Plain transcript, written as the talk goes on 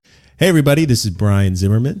Hey everybody, this is Brian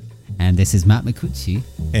Zimmerman. And this is Matt Micucci.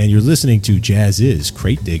 And you're listening to Jazz Is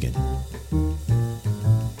Crate Digging.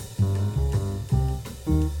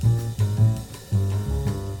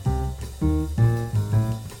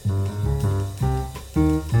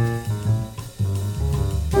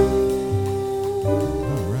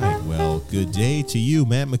 Good day to you,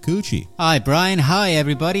 Matt Micucci. Hi, Brian. Hi,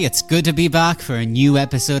 everybody. It's good to be back for a new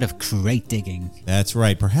episode of Crate Digging. That's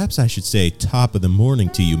right. Perhaps I should say top of the morning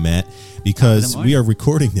to you, Matt, because we are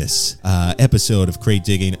recording this episode of Crate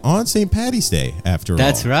Digging on St. Patty's Day, after all.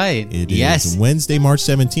 That's right. It is Wednesday, March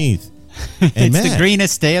 17th. And it's Matt, the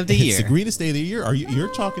greenest day of the year. It's the greenest day of the year.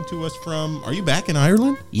 You're talking to us from? Are you back in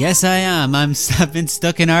Ireland? Yes, I am. I've been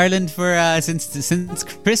stuck in Ireland for since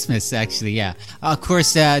Christmas, actually. Yeah. Of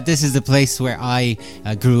course, this is the place where I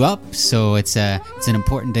grew up, so it's an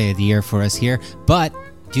important day of the year for us here. But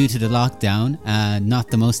due to the lockdown, not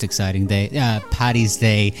the most exciting day. Paddy's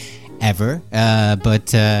Day ever,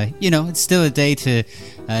 but it's still a day to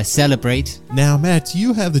celebrate. Now, Matt,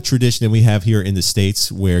 you have the tradition that we have here in the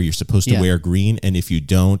States where you're supposed to wear green, and if you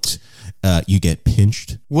don't, you get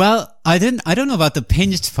pinched. Well, I don't know about the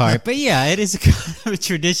pinched part, but yeah, it is a kind of a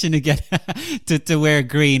tradition to get to wear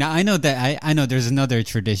green. I know that I know there's another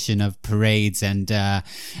tradition of parades and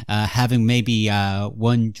having maybe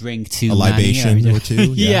one drink too a libation or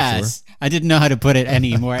two. Yeah, yes. Sure. I didn't know how to put it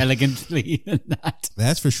any more elegantly than that.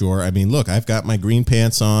 That's for sure. I mean, look, I've got my green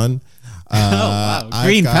pants on. Wow.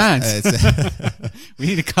 Green pants. We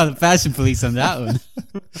need to call the fashion police on that one.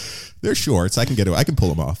 They're shorts. I can pull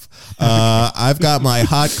them off. I've got my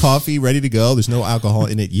hot coffee ready to go. There's no alcohol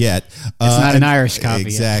in it yet. It's not an Irish coffee.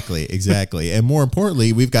 Exactly. And more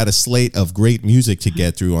importantly, we've got a slate of great music to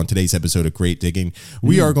get through on today's episode of Crate Digging.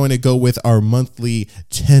 We are going to go with our monthly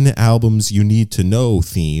 10 albums you need to know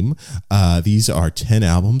theme. These are 10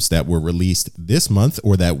 albums that were released this month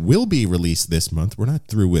or that will be released this month. We're not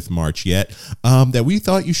through with March yet. That we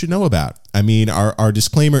thought you should know about. I mean, our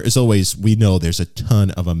disclaimer is always, we know there's a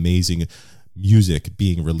ton of amazing music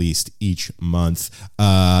being released each month,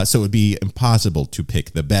 so it would be impossible to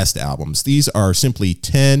pick the best albums. These are simply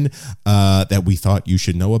 10 that we thought you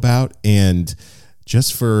should know about, and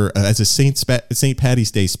just for as a St.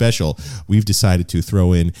 Patty's Day special, we've decided to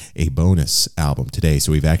throw in a bonus album today.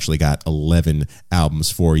 So we've actually got 11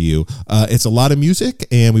 albums for you. It's a lot of music,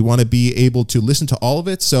 and we want to be able to listen to all of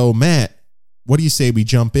it. So, Matt, what do you say we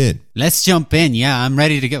jump in? Let's jump in. Yeah, I'm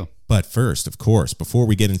ready to go. But first, of course, before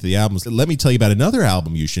we get into the albums, let me tell you about another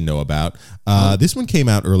album you should know about. This one came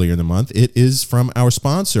out earlier in the month. It is from our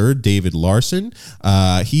sponsor, David Larson.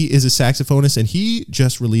 He is a saxophonist, and he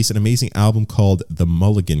just released an amazing album called The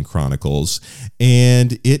Mulligan Chronicles.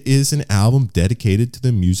 And it is an album dedicated to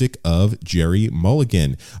the music of Gerry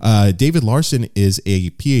Mulligan. David Larson is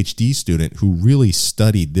a PhD student who really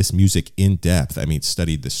studied this music in depth. I mean,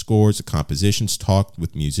 studied the scores, the compositions, talked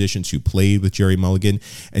with musicians who played with Gerry Mulligan,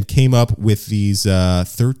 and came up with these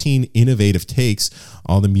 13 innovative takes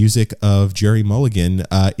on the music of Gerry Mulligan.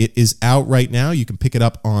 It is out right now. You can pick it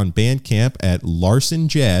up on Bandcamp at Larsen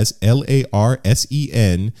Jazz,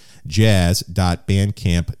 Larsen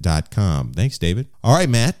jazz.bandcamp.com. Thanks, David. All right,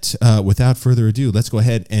 Matt, without further ado, let's go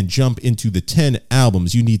ahead and jump into the 10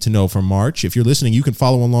 albums you need to know for March. If you're listening, you can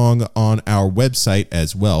follow along on our website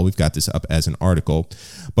as well. We've got this up as an article.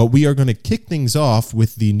 But we are going to kick things off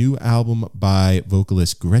with the new album by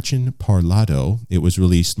vocalist Gretchen Parlato. It was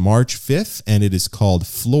released March 5th, and it is called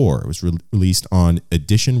Floor. It was released on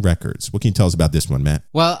Edition Records. What can you tell us about this one, Matt?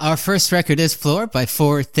 Well, our first record is Floor by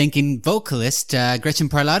forward-thinking vocalist Gretchen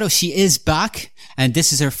Parlato. She is back, and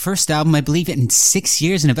this is her first album, I believe, in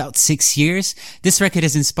about 6 years. This record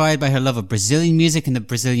is inspired by her love of Brazilian music and the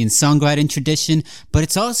Brazilian songwriting tradition, but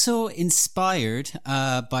it's also inspired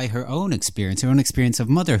by her own experience of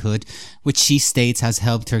motherhood, which she states has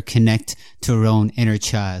helped her connect to her own inner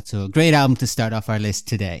child. So a great album to start off our list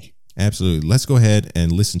today. Absolutely. Let's go ahead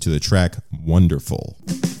and listen to the track Wonderful.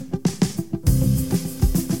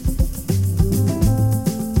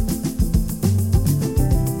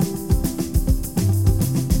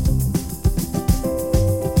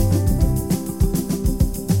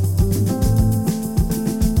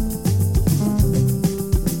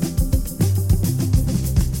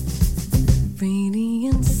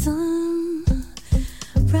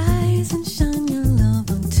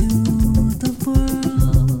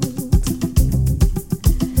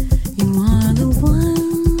 You are the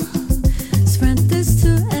one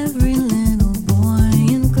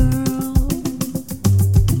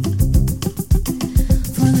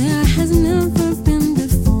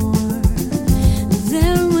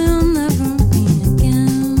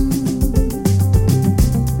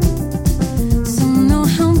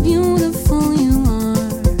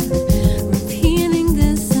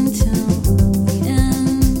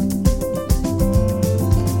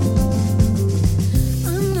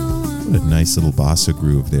bossa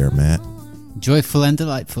groove there, Matt. Joyful and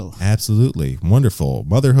delightful. Absolutely. Wonderful.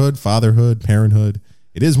 Motherhood, fatherhood, parenthood.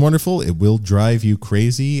 It is wonderful. It will drive you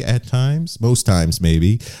crazy at times. Most times,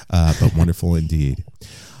 maybe. But wonderful indeed.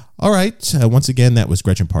 All right. Once again, that was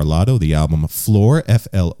Gretchen Parlato, the album Floor,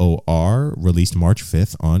 F-L-O-R, released March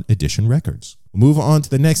 5th on Edition Records. We'll move on to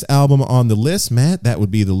the next album on the list, Matt. That would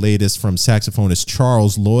be the latest from saxophonist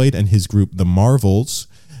Charles Lloyd and his group The Marvels.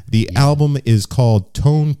 The album is called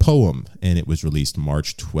Tone Poem, and it was released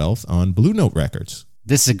March 12th on Blue Note Records.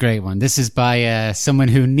 This is a great one. This is by someone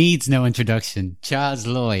who needs no introduction, Charles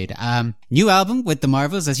Lloyd. New album with the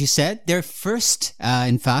Marvels, as you said. Their first,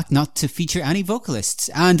 in fact, not to feature any vocalists.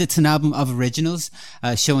 And it's an album of originals,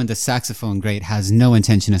 showing the saxophone great has no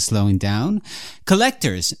intention of slowing down.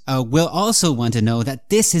 Collectors will also want to know that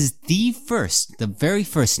this is the very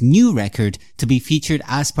first new record to be featured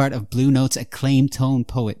as part of Blue Note's acclaimed Tone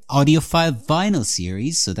Poet audiophile vinyl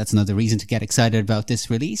series. So that's another reason to get excited about this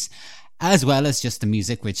release, as well as just the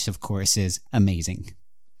music, which of course is amazing.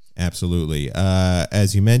 Absolutely.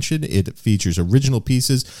 As you mentioned, it features original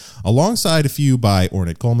pieces alongside a few by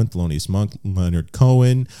Ornette Coleman, Thelonious Monk, Leonard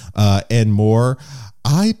Cohen, and more.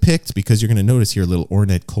 I picked, because you're going to notice here a little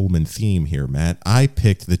Ornette Coleman theme here, Matt. I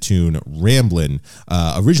picked the tune Ramblin',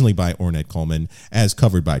 originally by Ornette Coleman, as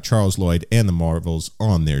covered by Charles Lloyd and the Marvels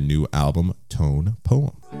on their new album, Tone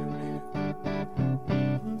Poem.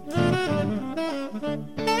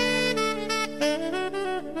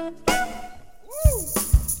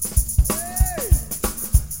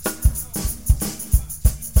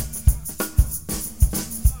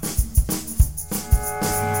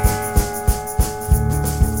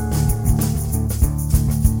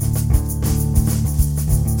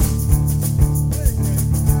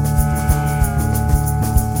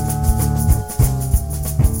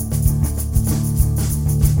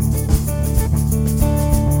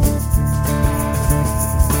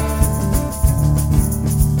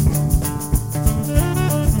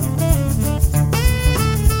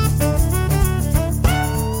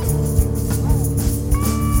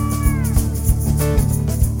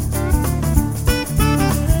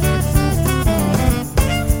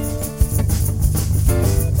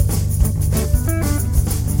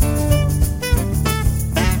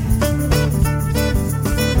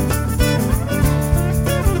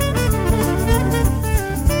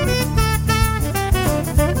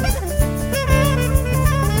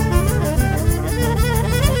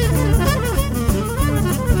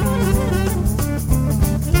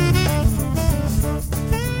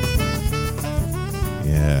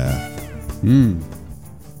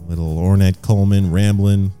 Little Ornette Coleman,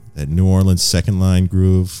 Ramblin', that New Orleans second line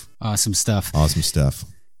groove. Awesome stuff. Awesome stuff.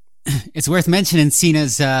 It's worth mentioning, seeing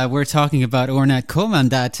as we're talking about Ornette Coleman,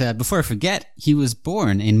 that before I forget, he was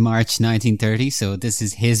born in March 1930, so this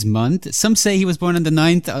is his month. Some say he was born on the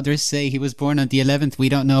 9th, others say he was born on the 11th. We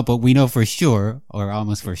don't know, but we know for sure, or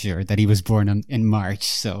almost for sure, that he was born in March,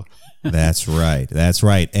 so... That's right. That's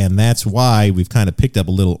right. And that's why we've kind of picked up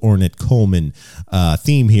a little Ornette Coleman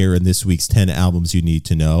theme here in this week's 10 albums you need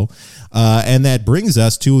to know. And that brings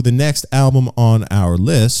us to the next album on our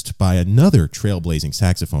list by another trailblazing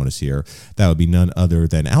saxophonist here. That would be none other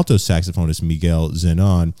than alto saxophonist Miguel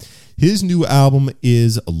Zenon. His new album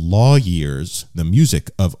is Law Years, the music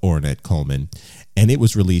of Ornette Coleman, and it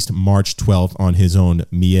was released March 12th on his own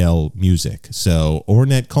Miel Music. So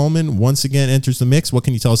Ornette Coleman once again enters the mix. What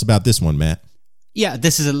can you tell us about this one, Matt? Yeah,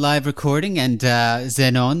 this is a live recording, and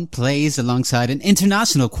Zenon plays alongside an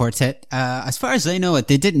international quartet. As far as I know it,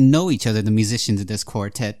 they didn't know each other, the musicians of this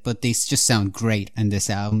quartet, but they just sound great in this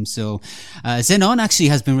album. So Zenon actually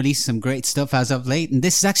has been releasing some great stuff as of late, and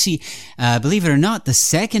this is actually, believe it or not, the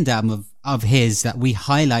second album of his that we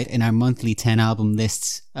highlight in our monthly 10 album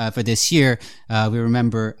lists for this year. We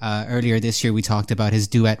remember earlier this year we talked about his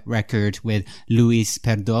duet record with Luis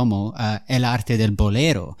Perdomo, El Arte del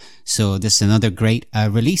Bolero. So this is another great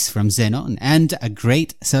release from Zenon, and a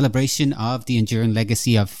great celebration of the enduring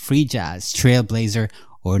legacy of free jazz trailblazer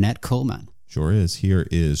Ornette Coleman. Sure is. Here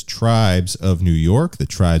is Tribes of New York, the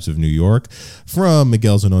Tribes of New York, from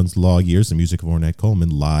Miguel Zenon's Law Years, the music of Ornette Coleman,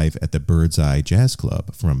 live at the Bird's Eye Jazz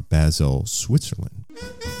Club from Basel, Switzerland.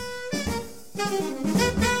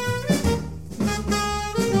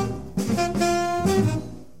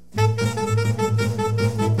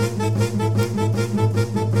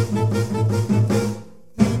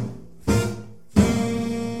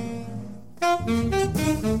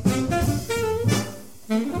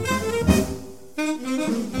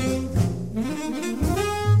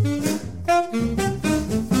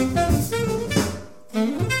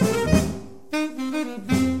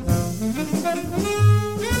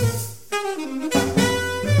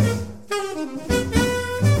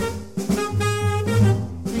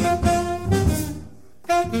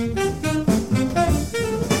 Yeah,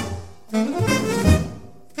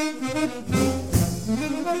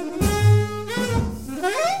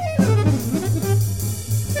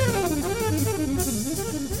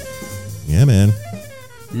 man.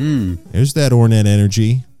 There's that Ornette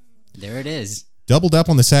energy. There it is. Doubled up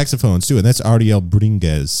on the saxophones, too. And that's Ariel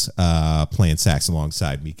Bringuez playing sax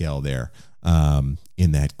alongside Miguel there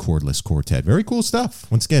in that chordless quartet. Very cool stuff.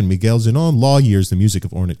 Once again, Miguel Zenon, Law Years, the music of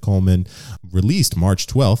Ornette Coleman, released March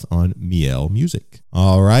 12th on Miel Music.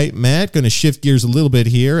 All right, Matt, going to shift gears a little bit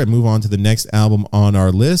here and move on to the next album on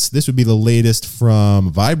our list. This would be the latest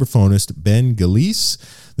from vibraphonist Ben Galice.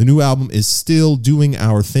 The new album is Still Doing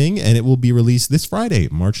Our Thing, and it will be released this Friday,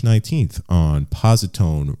 March 19th, on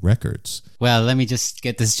Positone Records. Well, let me just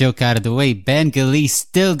get this joke out of the way. Ben Galice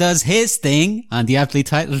still does his thing on the aptly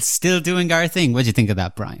titled Still Doing Our Thing. What'd you think of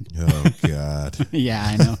that, Brian? Oh, God.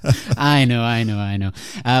 Yeah, I know.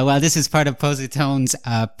 Well, this is part of Positone's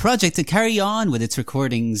project to carry on with its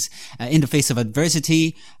recordings in the face of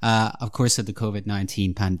adversity, of course, of the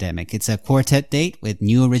COVID-19 pandemic. It's a quartet date with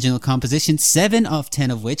new original compositions, 7 of 10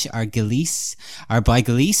 of which are by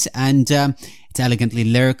Galice, and it's elegantly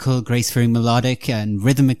lyrical, gracefully melodic, and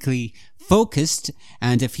rhythmically focused.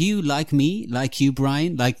 And if you, like me, like you,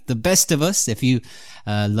 Brian, like the best of us, if you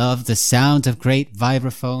love the sound of great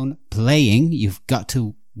vibraphone playing, you've got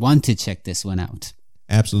to want to check this one out.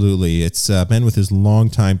 Absolutely. It's Ben with his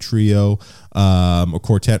longtime trio, a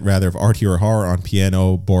quartet rather, of Art Hirahara on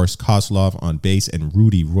piano, Boris Kozlov on bass, and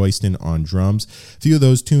Rudy Royston on drums. A few of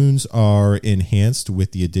those tunes are enhanced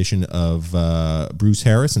with the addition of Bruce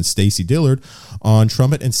Harris and Stacy Dillard on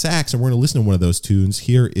trumpet and sax, and we're going to listen to one of those tunes.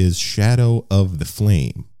 Here is Shadow of the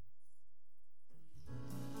Flame.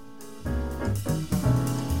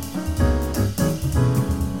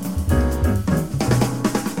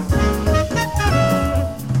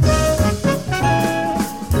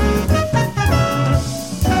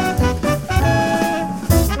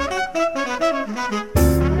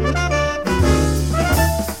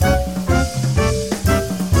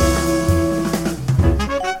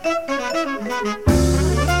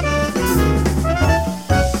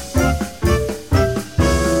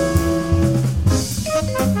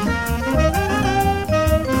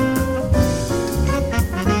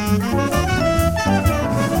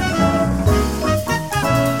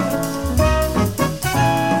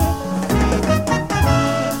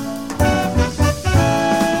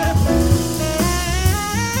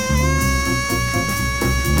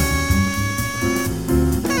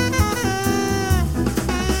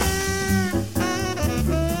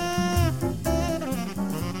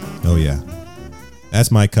 Oh, yeah.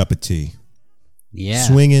 That's my cup of tea. Yeah.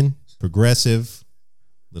 Swinging, progressive,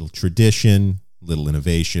 little tradition, little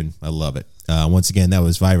innovation. I love it. Once again, that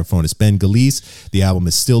was vibraphonist Ben Galice. The album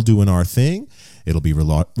is Still Doing Our Thing. It'll be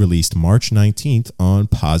released March 19th on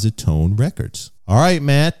Positone Records. All right,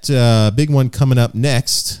 Matt, big one coming up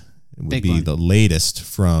next. It would be the latest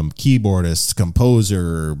from keyboardist,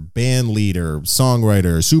 composer, band leader,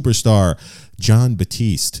 songwriter, superstar, Jon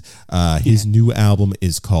Batiste. His new album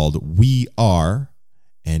is called We Are,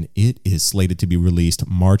 and it is slated to be released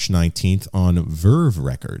March 19th on Verve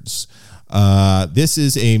Records. This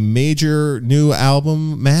is a major new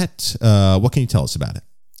album, Matt. What can you tell us about it?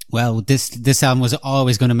 Well, this album was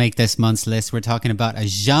always going to make this month's list. We're talking about a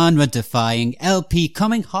genre-defying LP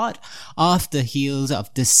coming hot off the heels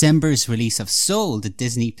of December's release of Soul, the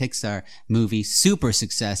Disney Pixar movie, super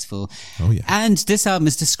successful. Oh, yeah. And this album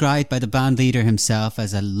is described by the band leader himself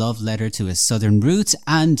as a love letter to his southern roots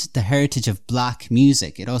and the heritage of black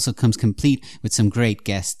music. It also comes complete with some great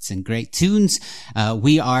guests and great tunes.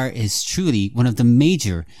 We Are is truly one of the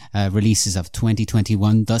major releases of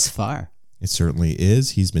 2021 thus far. It certainly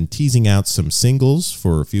is. He's been teasing out some singles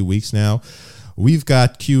for a few weeks now. We've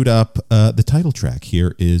got queued up the title track.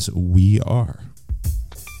 Here is We Are.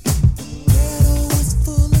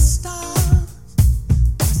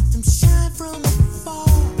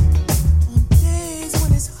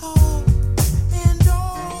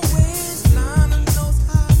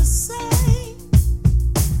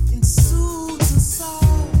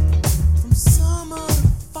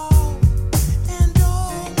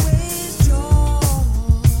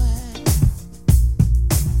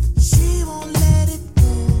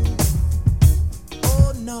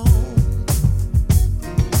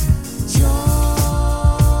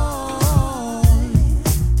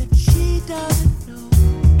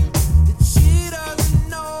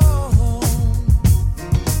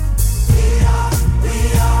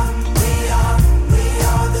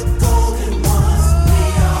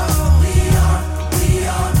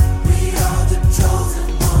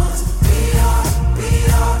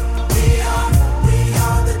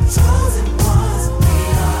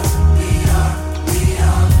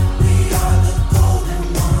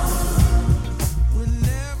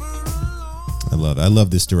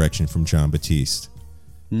 love this direction from Jon Batiste.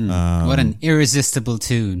 What an irresistible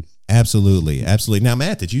tune. Absolutely. Now,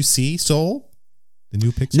 Matt, did you see Soul? The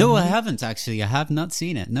new Pixar No, movie? I haven't actually. I have not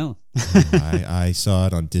seen it. No. I saw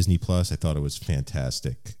it on Disney Plus. I thought it was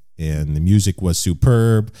fantastic. And the music was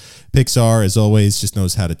superb. Pixar, as always, just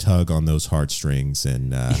knows how to tug on those heartstrings.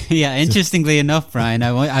 And Yeah, interestingly enough, Brian,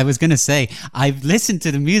 I was going to say, I've listened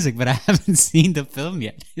to the music, but I haven't seen the film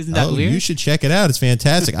yet. Isn't that weird? You should check it out. It's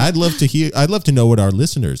fantastic. I'd love to know what our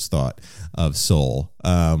listeners thought of Soul.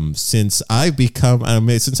 Since I've become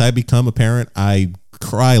a parent, I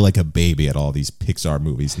cry like a baby at all these Pixar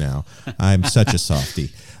movies now. I'm such a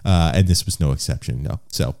softie. And this was no exception. No.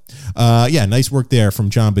 So, nice work there from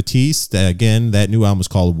Jon Batiste. Again, that new album is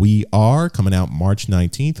called We Are, coming out March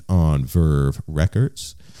 19th on Verve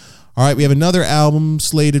Records. All right, we have another album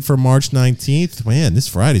slated for March 19th. Man, this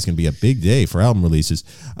Friday is going to be a big day for album releases.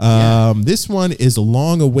 This one is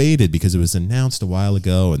long awaited because it was announced a while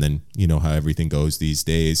ago, and then you know how everything goes these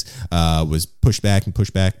days. Was pushed back and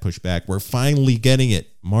pushed back, pushed back. We're finally getting it.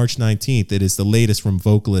 March 19th. It is the latest from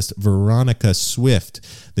vocalist Veronica Swift.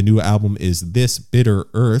 The new album is This Bitter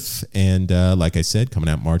Earth, and like I said, coming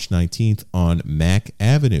out March 19th on Mac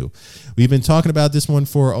Avenue. We've been talking about this one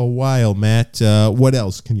for a while, Matt. What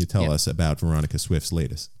else can you tell us about Veronica Swift's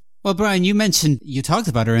latest? Well, Brian, you talked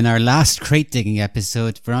about her in our last crate digging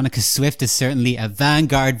episode. Veronica Swift is certainly a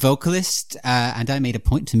vanguard vocalist, and I made a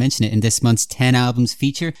point to mention it in this month's 10 albums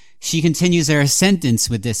feature. She continues her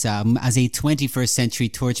ascendance with this album as a 21st century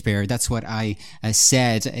torchbearer. That's what I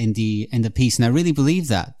said in the piece, and I really believe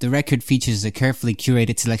that. The record features a carefully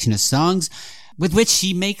curated selection of songs with which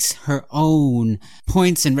she makes her own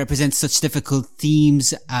points and represents such difficult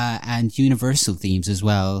themes and universal themes as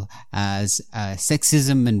well as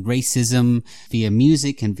sexism and racism via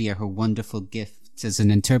music and via her wonderful gifts as an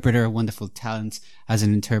interpreter, wonderful talent as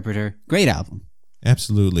an interpreter. Great album.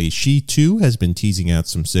 Absolutely. She, too, has been teasing out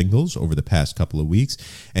some singles over the past couple of weeks.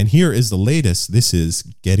 And here is the latest. This is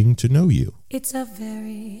Getting to Know You. It's a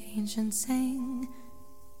very ancient saying,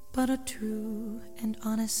 but a true and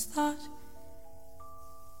honest thought,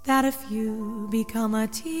 that if you become a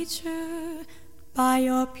teacher, by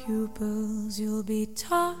your pupils you'll be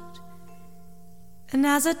taught. And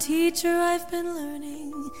as a teacher I've been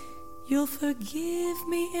learning, you'll forgive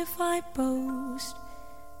me if I boast.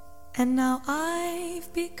 And now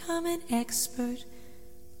I've become an expert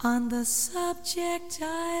on the subject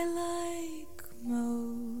I like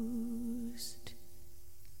most.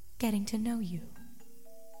 Getting to know you.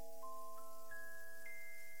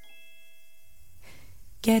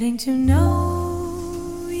 Getting to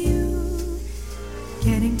know you,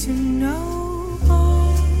 getting to know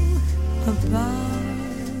all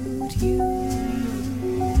about you,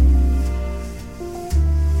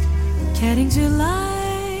 getting to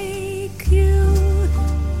like you,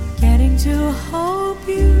 getting to hope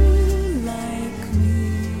you like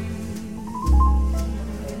me.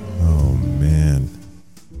 Oh man,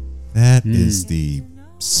 that is the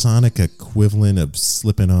sonic equivalent of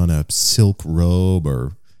slipping on a silk robe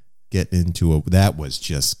or getting into that was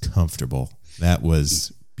just comfortable. That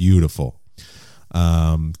was beautiful.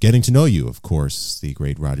 Getting to Know You, of course, the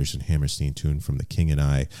great Rodgers and Hammerstein tune from The King and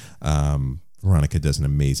I. Veronica does an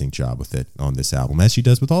amazing job with it on this album, as she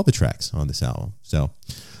does with all the tracks on this album. So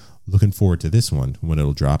looking forward to this one when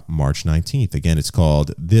it'll drop March 19th. Again, it's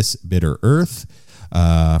called This Bitter Earth.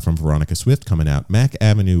 From Veronica Swift, coming out Mac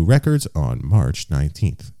Avenue Records on March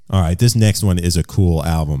 19th. All right, this next one is a cool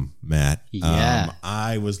album, Matt. Yeah.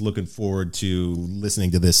 I was looking forward to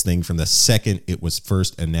listening to this thing from the second it was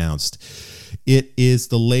first announced. It is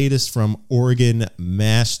the latest from organ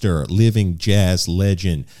master, living jazz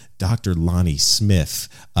legend, Dr. Lonnie Smith.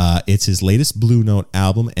 It's his latest Blue Note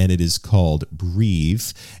album, and it is called Breathe,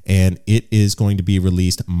 and it is going to be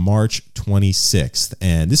released March 26th.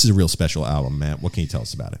 And this is a real special album, Matt. What can you tell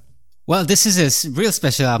us about it? Well, this is a real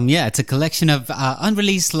special album. Yeah, it's a collection of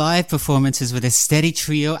unreleased live performances with a steady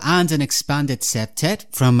trio and an expanded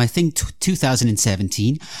septet from, I think,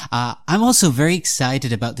 2017. I'm also very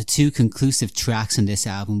excited about the two conclusive tracks on this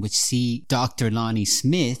album, which see Dr. Lonnie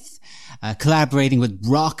Smith collaborating with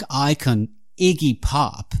rock icon Iggy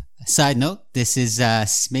Pop. Side note, this is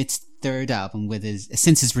Smith's third album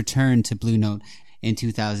since his return to Blue Note in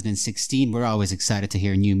 2016. We're always excited to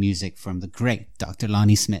hear new music from the great Dr.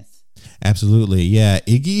 Lonnie Smith. Absolutely. Yeah.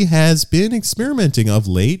 Iggy has been experimenting of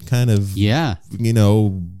late, kind of,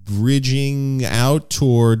 bridging out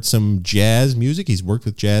toward some jazz music. He's worked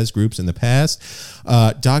with jazz groups in the past.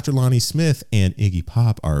 Dr. Lonnie Smith and Iggy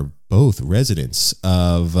Pop are both residents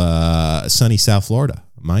of sunny South Florida,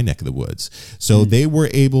 my neck of the woods. So they were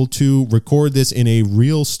able to record this in a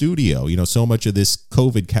real studio. You know, so much of this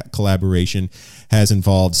COVID collaboration has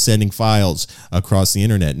involved sending files across the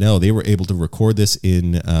internet. No, they were able to record this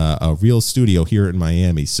in a real studio here in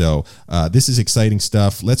Miami. So this is exciting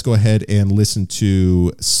stuff. Let's go ahead and listen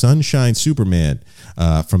to Sunshine Superman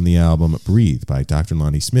from the album Breathe by Dr.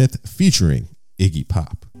 Lonnie Smith featuring Iggy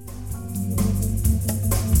Pop.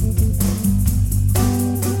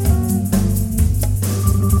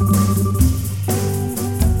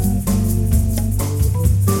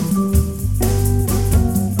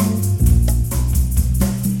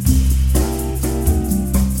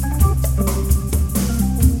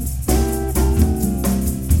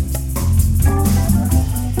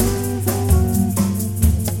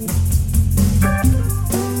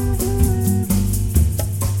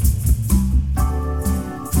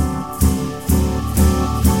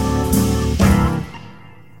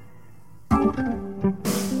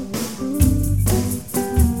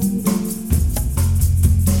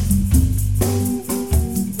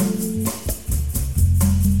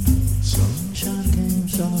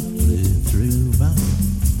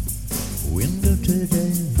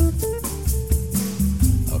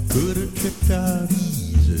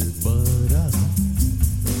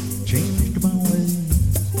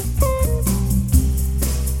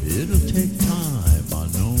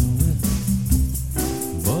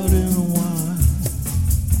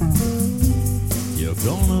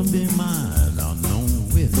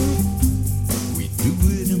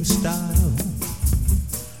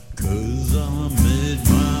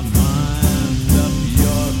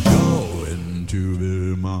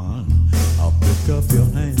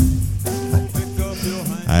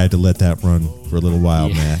 I had to let that run for a little while,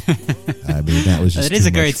 Matt. I mean, that was just it is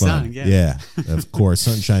a great song. Yeah, of course.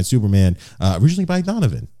 Sunshine Superman, originally by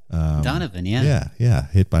Donovan. Donovan, yeah. Yeah,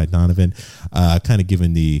 hit by Donovan. Kind of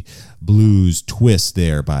given the blues twist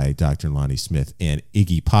there by Dr. Lonnie Smith and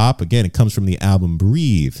Iggy Pop. Again, it comes from the album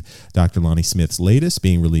Breathe, Dr. Lonnie Smith's latest,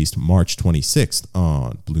 being released March 26th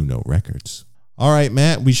on Blue Note Records. All right,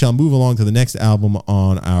 Matt, we shall move along to the next album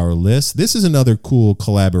on our list. This is another cool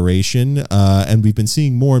collaboration, and we've been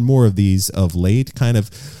seeing more and more of these of late, kind of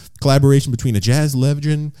collaboration between a jazz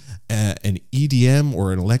legend, an EDM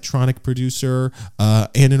or an electronic producer,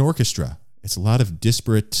 and an orchestra. It's a lot of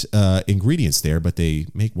disparate ingredients there, but they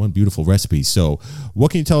make one beautiful recipe. So what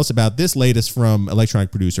can you tell us about this latest from electronic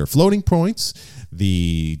producer Floating Points,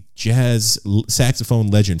 the jazz saxophone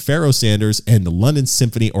legend Pharoah Sanders, and the London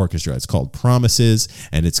Symphony Orchestra? It's called Promises,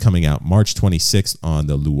 and it's coming out March 26th on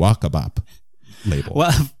the Luwakabop label.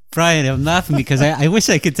 Well, Brian, I'm laughing because I wish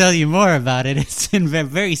I could tell you more about it. It's been a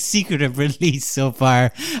very secretive release so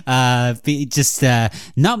far.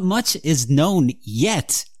 Not much is known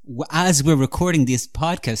yet as we're recording this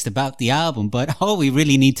podcast about the album, but all we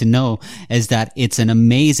really need to know is that it's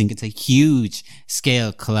a huge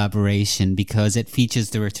scale collaboration because it features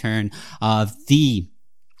the return of the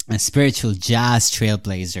spiritual jazz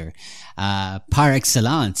trailblazer, par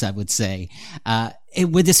excellence, I would say,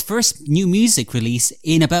 with his first new music release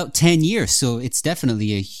in about 10 years. So it's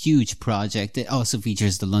definitely a huge project. It also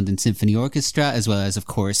features the London Symphony Orchestra, as well as, of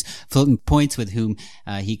course, Floating Points, with whom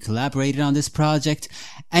he collaborated on this project.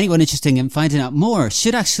 Anyone interested in finding out more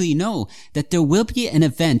should actually know that there will be an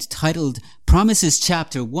event titled Promises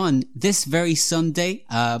Chapter 1 this very Sunday,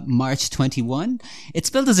 March 21. It's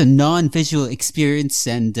billed as a non-visual experience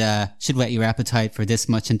and should whet your appetite for this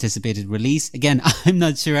much anticipated release. Again, I'm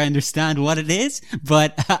not sure I understand what it is,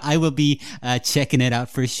 but I will be checking it out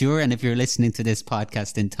for sure. And if you're listening to this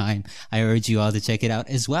podcast in time, I urge you all to check it out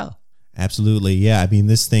as well. Absolutely. Yeah. I mean,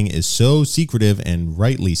 this thing is so secretive, and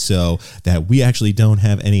rightly so, that we actually don't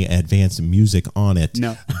have any advanced music on it.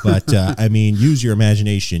 No. But, I mean, use your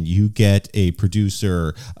imagination. You get a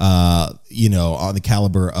producer, on the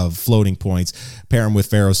caliber of Floating Points, pair him with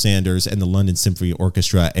Pharoah Sanders and the London Symphony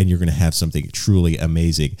Orchestra, and you're going to have something truly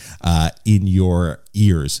amazing in your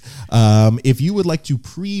ears. If you would like to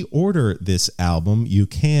pre-order this album, you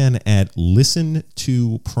can at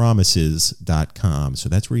listentopromises.com. So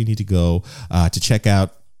that's where you need to go to check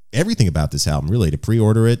out everything about this album, really, to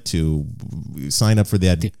pre-order it, to sign up for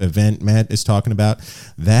that event Matt is talking about.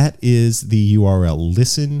 That is the URL,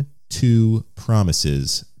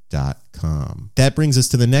 listentopromises.com. That brings us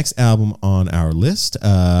to the next album on our list.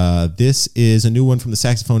 This is a new one from the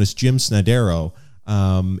saxophonist Jim Snadero.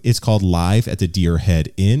 It's called Live at the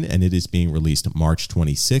Deerhead Inn, and it is being released March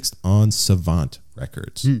 26th on Savant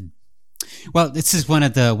Records. Well, this is one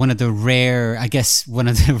of the rare, I guess, one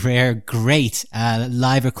of the rare great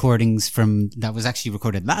live recordings that was actually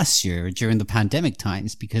recorded last year during the pandemic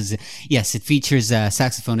times, because yes, it features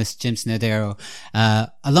saxophonist Jim Snodero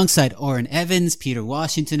alongside Orrin Evans, Peter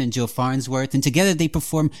Washington, and Joe Farnsworth, and together they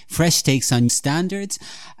perform fresh takes on standards,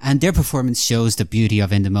 and their performance shows the beauty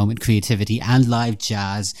of in the moment creativity and live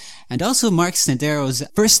jazz, and also marks Snodero's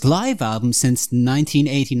first live album since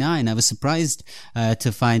 1989. I was surprised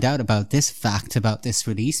to find out about this fact about this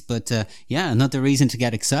release, but another reason to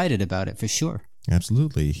get excited about it for sure.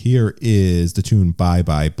 Absolutely. Here is the tune Bye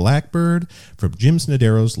Bye Blackbird from Jim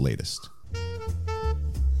Snodero's latest.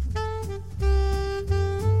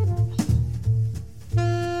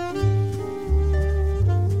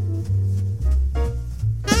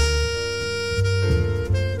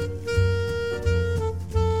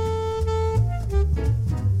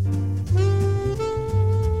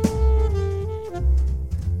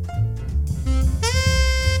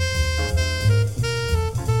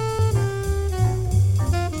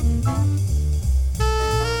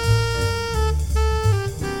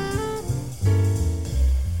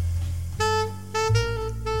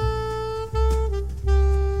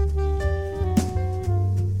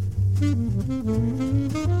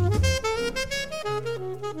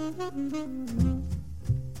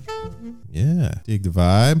 Yeah, dig the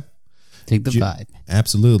vibe. Dig the vibe.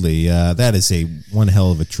 Absolutely. That is one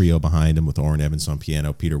hell of a trio behind him, with Orrin Evans on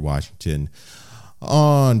piano, Peter Washington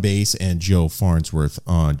on bass, and Joe Farnsworth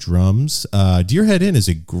on drums. Deerhead Inn is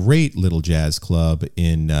a great little jazz club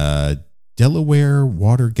in Delaware,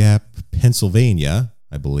 Water Gap, Pennsylvania,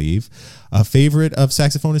 I believe. A favorite of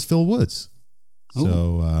saxophonist Phil Woods. Ooh.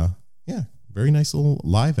 So, very nice little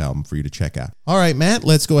live album for you to check out. All right, Matt,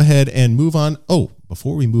 let's go ahead and move on. Oh,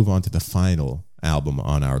 before we move on to the final album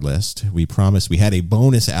on our list, we promised we had a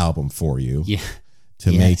bonus album for you. Yeah.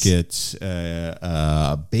 To make it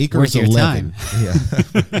Baker's 11. Yeah.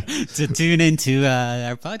 To tune into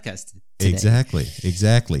our podcast today.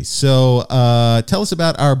 Exactly. So tell us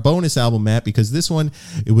about our bonus album, Matt, because this one,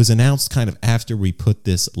 it was announced kind of after we put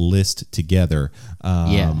this list together.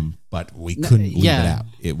 But we couldn't leave it out.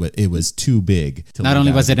 It was too big. Not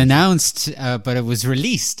only was it announced, but it was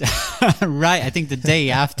released. Right, I think the day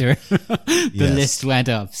after the list went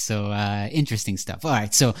up. So interesting stuff. All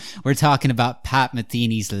right, so we're talking about Pat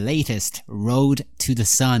Metheny's latest, Road to the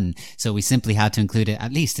Sun. So we simply had to include it,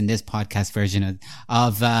 at least in this podcast version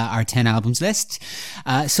of our 10 albums list.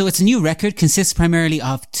 So it's a new record, consists primarily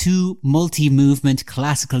of 2 multi-movement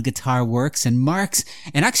classical guitar works, and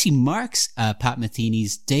actually marks Pat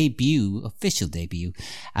Metheny's official debut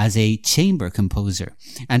as a chamber composer.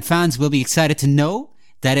 And fans will be excited to know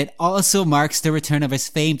that it also marks the return of his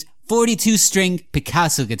famed 42-string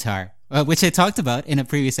Picasso guitar, which I talked about in a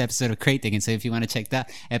previous episode of Crate Digging. So if you want to check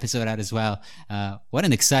that episode out as well, what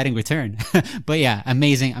an exciting return. But yeah,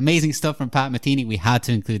 amazing stuff from Pat Metheny. We had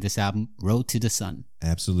to include this album, Road to the Sun.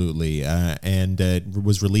 Absolutely. And it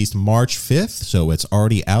was released March 5th, so it's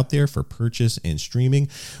already out there for purchase and streaming.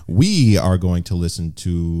 We are going to listen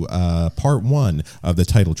to part 1 of the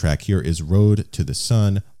title track. Here is Road to the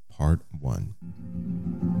Sun, part 1.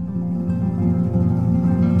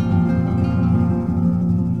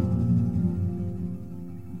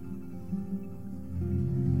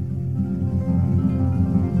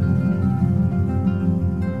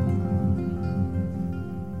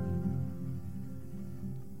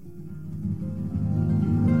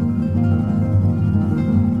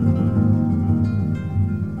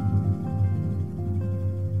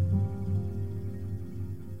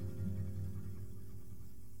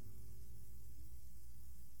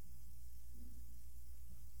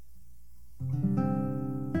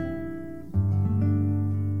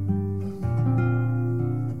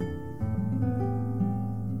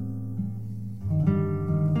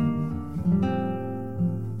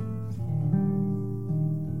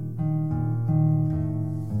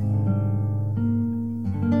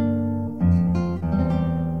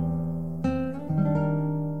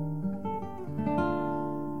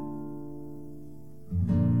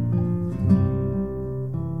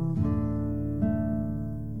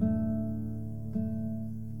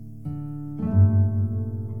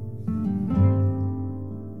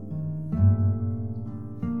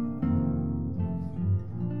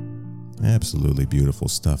 Absolutely beautiful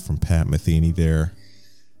stuff from Pat Metheny there.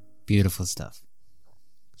 Beautiful stuff.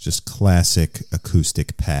 Just classic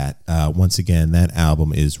acoustic Pat. Once again, that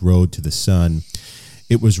album is Road to the Sun.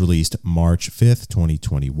 It was released March 5th,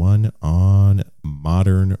 2021 on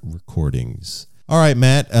Modern Recordings. All right,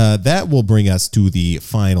 Matt, that will bring us to the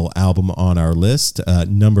final album on our list,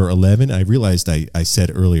 number 11. I realized I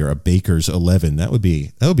said earlier a baker's 11. That would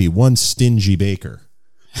be one stingy baker.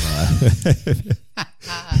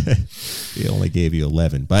 He only gave you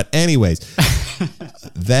 11. But anyways,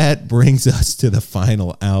 that brings us to the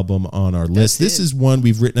final album on our list. This is one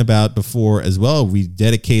we've written about before as well. We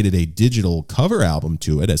dedicated a digital cover album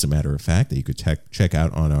to it, as a matter of fact, that you could check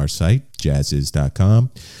out on our site,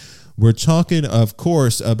 jazziz.com. We're talking, of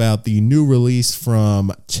course, about the new release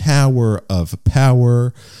from Tower of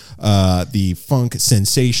Power, the funk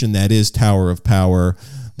sensation that is Tower of Power.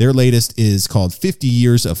 Their latest is called 50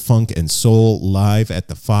 Years of Funk and Soul, live at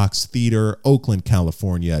the Fox Theater, Oakland,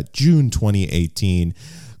 California, June 2018.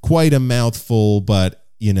 Quite a mouthful, but,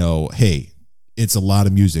 hey, it's a lot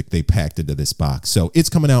of music they packed into this box. So it's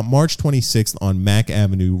coming out March 26th on Mack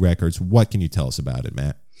Avenue Records. What can you tell us about it,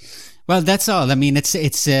 Matt? Well, that's all. I mean, it's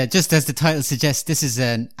just as the title suggests, this is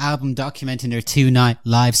an album documenting their 2-night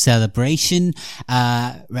live celebration,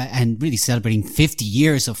 and really celebrating 50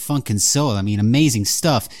 years of funk and soul. I mean, amazing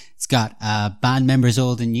stuff. It's got band members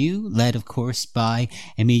old and new, led, of course, by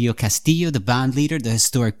Emilio Castillo, the band leader, the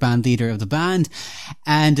historic band leader of the band.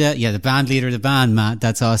 And, the band leader of the band, Matt.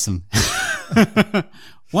 That's awesome.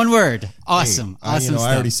 One word. Awesome. Hey, awesome stuff.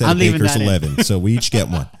 I already said baker's 11, so we each get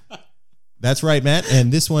one. That's right, Matt.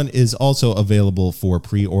 And this one is also available for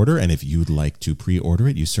pre-order. And if you'd like to pre-order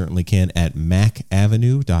it, you certainly can at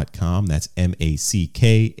mackavenue.com. That's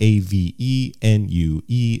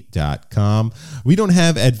MACKAVENUE.com. We don't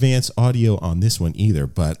have advanced audio on this one either,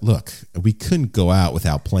 but look, we couldn't go out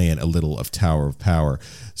without playing a little of Tower of Power.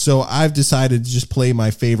 So I've decided to just play my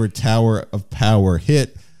favorite Tower of Power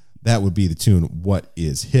hit. That would be the tune What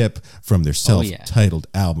Is Hip from their self-titled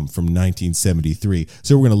album from 1973.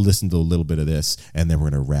 So we're going to listen to a little bit of this, and then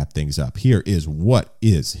we're going to wrap things up. Here is What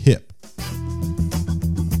Is Hip.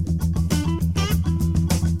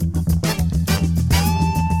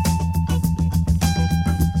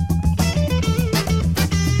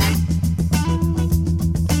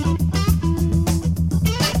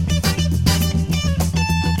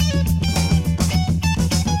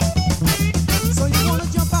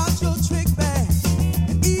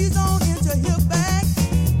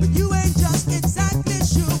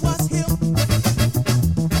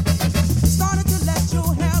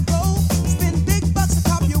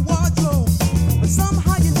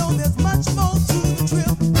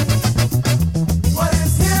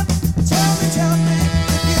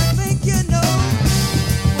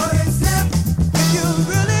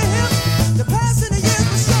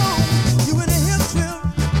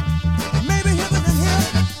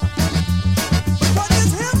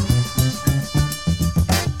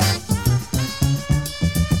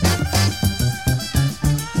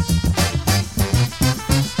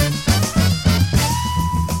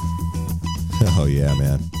 Oh, yeah,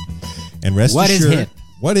 man. And rest what assured, is hip?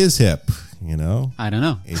 What is hip? I don't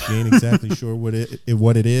know. If you ain't exactly sure what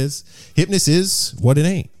it is, hipness is what it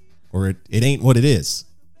ain't. Or it ain't what it is.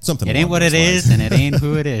 Something It ain't what it is, and it ain't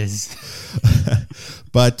who it is.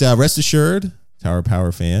 But rest assured, Tower of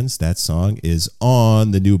Power fans, that song is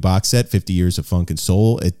on the new box set, 50 Years of Funk and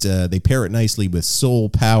Soul. They pair it nicely with Soul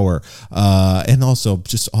Power, and also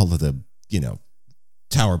just all of the,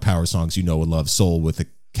 Tower of Power songs and love. Soul with a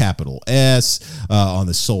capital S, on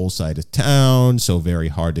the soul side of town. So very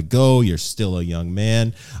hard to go. You're still a young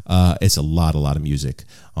man. It's a lot of music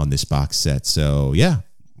on this box set. So yeah,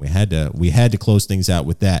 we had to close things out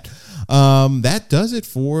with that. That does it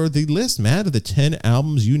for the list, Matt, of the 10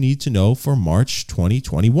 albums you need to know for March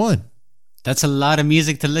 2021. That's a lot of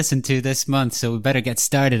music to listen to this month, so we better get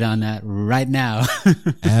started on that right now.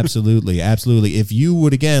 Absolutely. If you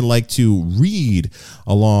would, again, like to read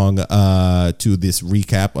along to this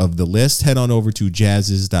recap of the list, head on over to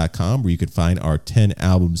jazziz.com, where you can find our 10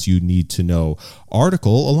 albums you need to know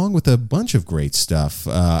article, along with a bunch of great stuff,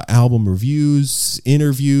 album reviews,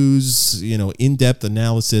 interviews, in-depth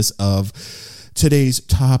analysis of today's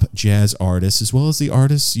top jazz artists, as well as the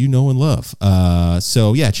artists you know and love.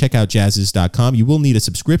 So yeah, check out jazziz.com. You will need a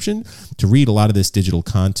subscription to read a lot of this digital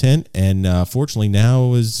content, and fortunately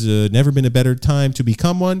now has never been a better time to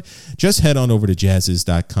become one. Just head on over to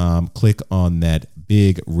jazziz.com, click on that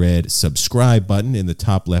big red subscribe button in the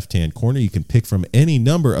top left-hand corner. You can pick from any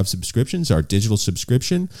number of subscriptions: our digital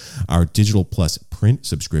subscription, our digital plus print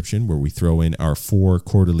subscription, where we throw in our 4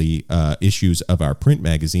 quarterly issues of our print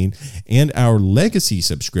magazine, and our legacy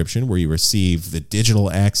subscription, where you receive the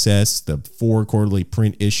digital access, the 4 quarterly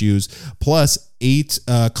print issues, plus 8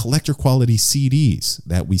 collector quality CDs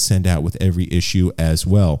that we send out with every issue as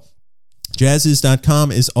well.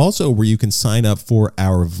 Jazzes.com is also where you can sign up for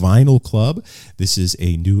our vinyl club. This is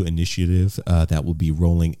a new initiative that will be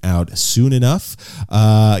rolling out soon enough.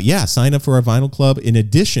 Sign up for our vinyl club. In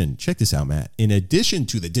addition, check this out, Matt. In addition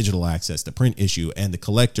to the digital access, the print issue, and the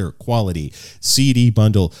collector quality CD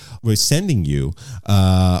bundle, we're sending you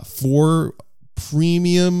 4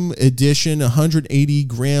 premium edition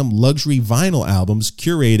 180-gram luxury vinyl albums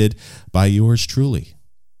curated by yours truly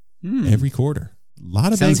every quarter. A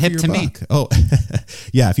lot of sounds bang hip for to your me. buck. Oh,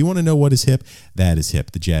 yeah. If you want to know what is hip, that is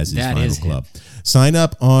hip. The Jazzes That Vinyl is Club. Sign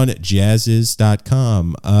up on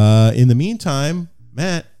jazzes.com. In the meantime,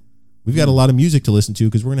 Matt, we've got a lot of music to listen to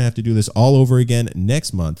because we're going to have to do this all over again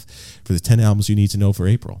next month for the 10 albums you need to know for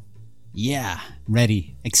April. Yeah,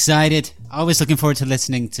 ready, excited, always looking forward to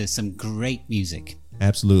listening to some great music.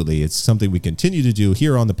 Absolutely. It's something we continue to do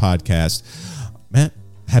here on the podcast. Matt,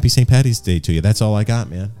 happy St. Patty's Day to you. That's all I got,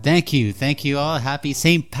 man. Thank you all. Happy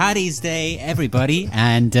St. Patty's Day, everybody.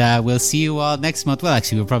 And we'll see you all next month. Well,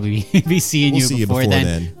 actually, we'll probably be seeing We'll you see you before before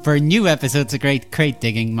then then. for new episodes of Great Crate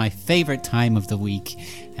Digging, my favorite time of the week.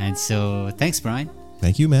 And so thanks, Brian.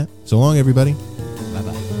 Thank you, Matt. So long, everybody.